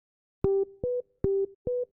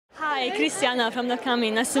Hi, Cristiana from the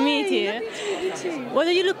Coming. Nice to meet you. Lovely to meet you too. What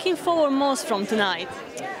are you looking forward most from tonight?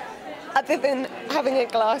 Other than having a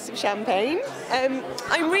glass of champagne,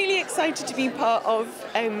 I'm really excited to be part of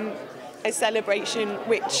a celebration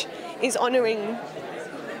which is honouring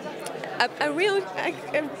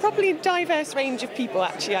a properly diverse range of people,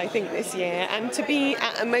 actually, I think, this year, and to be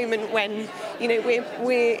at a moment when, you know,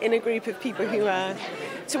 we're in a group of people who are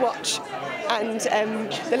to watch, and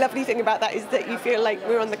the lovely thing about that is that you feel like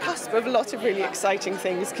we're on the cusp of a lot of really exciting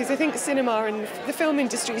things, because I think cinema and the film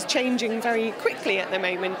industry is changing very quickly at the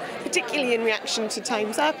moment, particularly in reaction to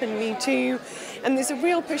Time's Up and Me Too, and there's a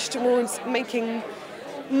real push towards making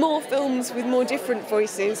more films with more different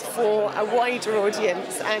voices for a wider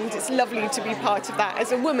audience, and it's lovely to be part of that.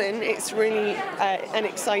 As a woman, it's really an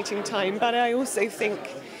exciting time, but I also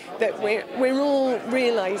think that we're all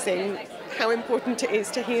realising how important it is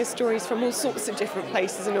to hear stories from all sorts of different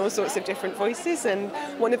places and all sorts of different voices, and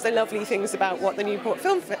one of the lovely things about what the Newport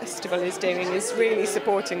Film Festival is doing is really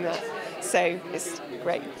supporting that, so it's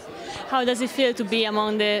great. How does it feel to be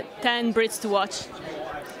among the 10 Brits to watch?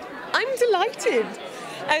 I'm delighted.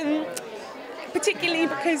 Particularly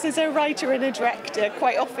because as a writer and a director,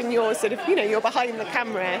 quite often you're sort of, you know, you're behind the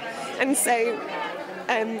camera, and so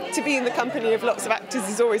to be in the company of lots of actors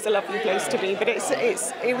is always a lovely place to be, but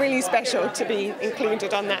it's really special to be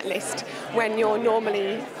included on that list when you're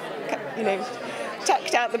normally, you know,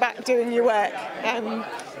 tucked out the back doing your work.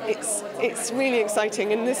 It's really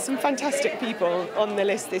exciting, and there's some fantastic people on the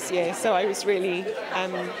list this year, so I was really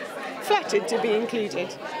flattered to be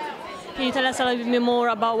included. Can you tell us a little bit more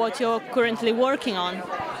about what you're currently working on?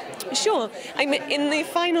 Sure. I'm in the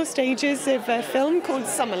final stages of a film called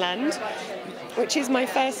Summerland, which is my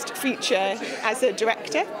first feature as a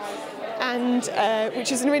director, and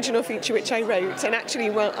which is an original feature which I wrote. And actually,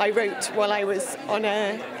 well, I wrote while I was on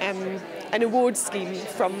an award scheme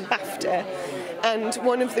from BAFTA. And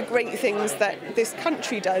one of the great things that this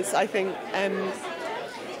country does, I think,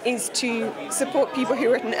 is to support people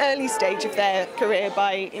who are at an early stage of their career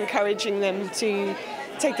by encouraging them to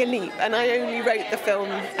take a leap. And I only wrote the film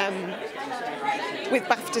with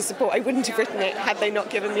BAFTA support. I wouldn't have written it had they not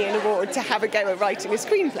given me an award to have a go at writing a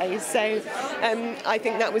screenplay. So I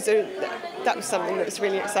think that was something that was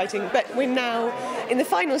really exciting. But we're now in the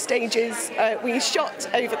final stages. We shot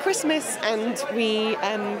over Christmas, and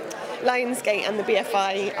Lionsgate and the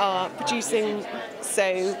BFI are producing,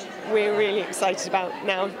 so we're really excited about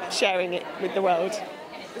now sharing it with the world.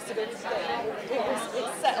 It's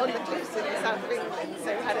set on the cliffs in the south of England,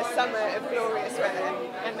 so we had a summer of glorious weather,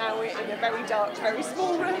 and now we're in a very dark, very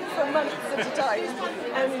small room for months at a time.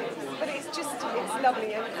 But it's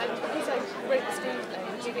lovely, and because I wrote the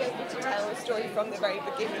screenplay, to be able to tell a story from the very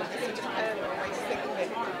beginning, I sort of always think that,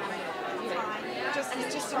 you know,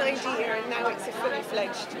 it's just an idea, and now it's a fully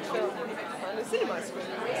fledged film on a cinema screen.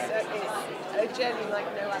 It's a journey like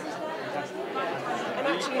no other. And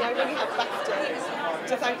actually, I really have BAFTA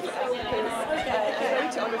to thank for that, because I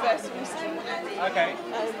wrote it on a bursary scheme,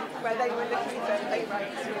 where they were looking for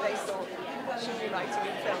playwrights who they thought should be writing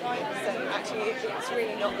in film. So actually, it's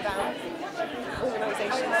really not without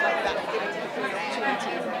organisations like that giving people an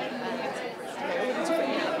opportunity to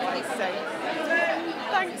bring it otherwise. So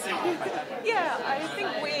thanks. Yeah, I think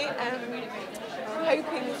we're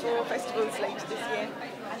hoping for festivals later this year.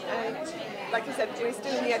 Like I said, we're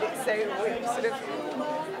still in the edit, so we're sort of,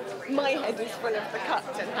 my head is full of the cut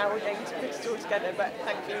and how we're going to put it all together, but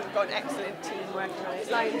thankfully we've got an excellent team working on it.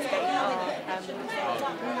 Lionsgate are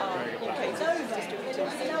UK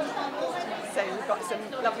distributors, so we've got some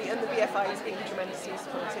lovely, and the BFI has been tremendously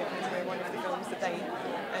supportive, and we're one of the films that they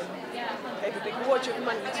gave a big wad of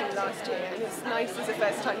money to last year, and it's nice as a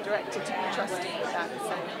first-time director to be trusted with that.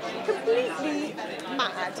 So completely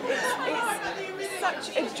mad. It's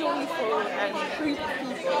such a joyful group of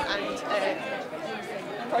people and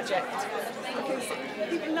project, because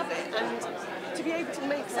people love it, and to be able to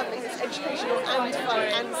make something that's educational and fun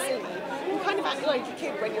and silly, you kind of act like a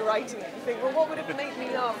kid when you're writing it. You think, well, what would have made me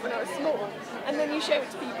laugh when I was small? And then you show it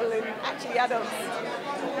to people, and actually adults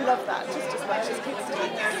love that just as much as kids do.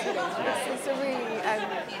 It's a really,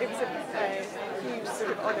 it was a huge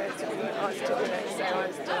sort of honour to be asked to do it, so I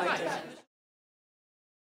was delighted.